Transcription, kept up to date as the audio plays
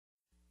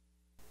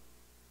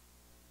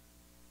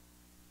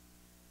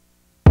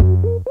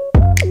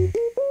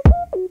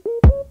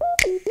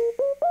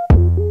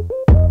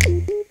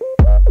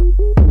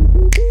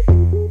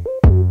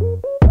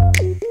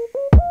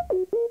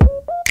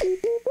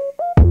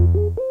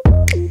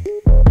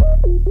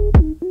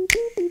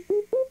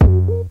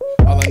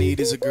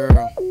is a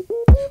girl,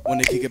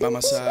 wanna kick it by my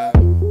side.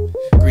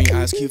 Green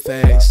eyes, cute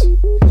face,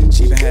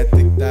 she even had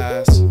thick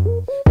thighs.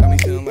 Got me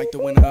feeling like the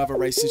winner of a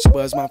race since she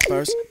was my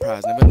first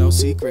prize. Never no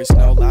secrets,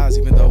 no lies,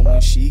 even though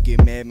when she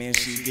get mad, man,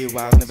 she get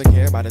wise. Never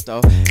care about it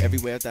though,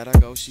 everywhere that I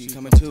go, she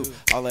coming too.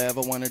 All I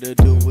ever wanted to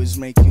do was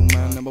make you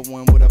my number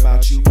one. What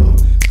about you, boo?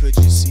 Could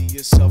you see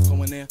yourself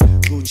going there?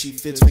 Gucci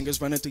fits, fingers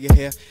running through your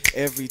hair.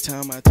 Every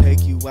time I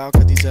take you out,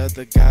 got these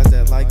other guys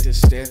that like to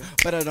stare.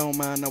 But I don't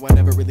mind, no, I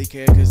never really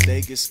care, cause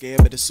they get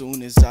scared. But as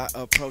soon as I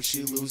approach,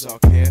 she lose all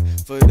care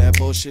for that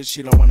bullshit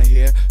she don't wanna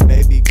hear.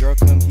 Baby girl,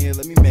 come here,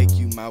 let me make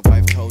you my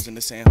wife. Toes in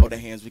the sand, hold her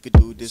hands, we could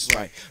do this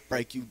right.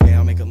 Break you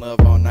down, making love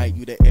all night.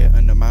 You the air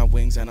under my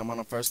wings, and I'm on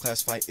a first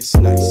class flight. It's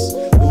nice.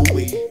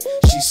 Ooh-wee,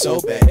 she's so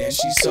bad and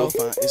she's so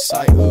fine. It's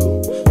like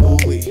ooh,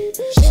 ooh-wee.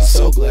 She's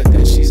so glad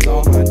that she's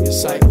all mine.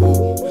 It's like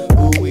ooh,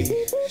 ooh-wee.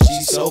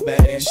 She's so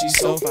bad and she's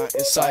so fine.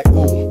 It's like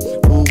ooh,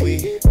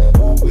 ooh-wee,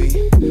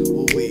 ooh-wee,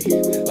 ooh-wee.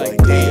 Like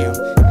damn,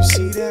 you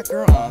see that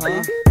girl?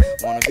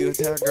 Wanna be with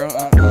that girl?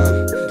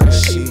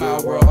 Cause she my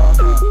world?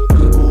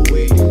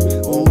 Ooh-wee,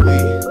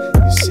 ooh-wee.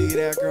 You see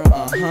that girl?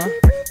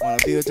 Wanna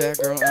be with that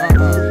girl?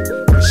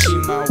 Cause she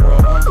my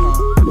world?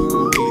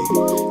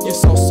 Ooh-wee. You're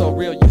so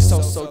real, you're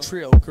so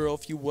trill. Girl,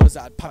 if you was,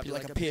 I'd pop you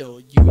like a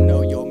pill. You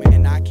know, yo,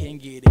 man, I can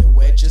get it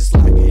wet just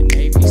like a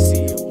Navy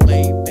SEAL.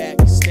 Lay back,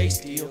 stay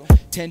still.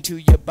 Tend to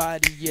your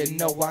body, you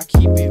know I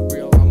keep it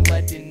real. I'm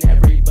letting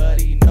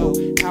everybody know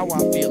how I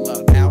feel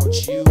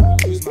about you.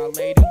 Use my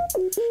lady,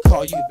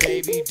 call you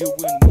baby.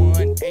 Doing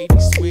 180,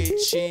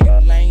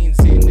 switching lanes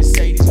in the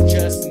Mercedes.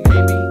 Just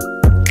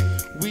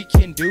maybe we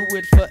can do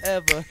it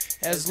forever,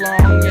 as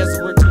long as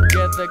we're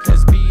together.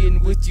 Cause being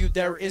with you,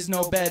 there is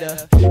no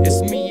better.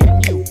 It's me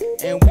and you,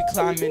 and we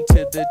climbing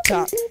to the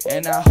top.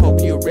 And I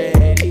hope you're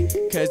ready,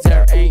 cause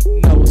there ain't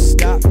no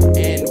stop.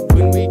 And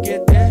when we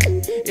get there,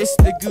 it's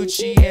the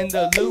Gucci and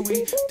the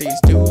Louis. These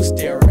dudes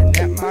staring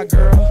at my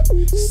girl,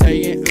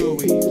 saying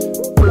ooh-wee,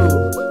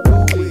 ooh,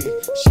 ooh-wee.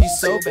 She's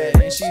so bad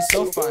and she's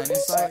so fine.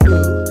 It's like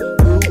ooh,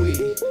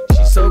 ooh-wee.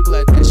 She's so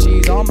glad that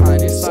she's all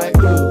mine. It's like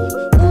ooh,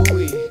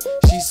 ooh-wee.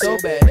 She's so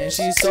bad and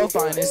she's so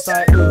fine. It's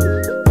like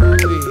ooh,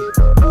 ooh-wee.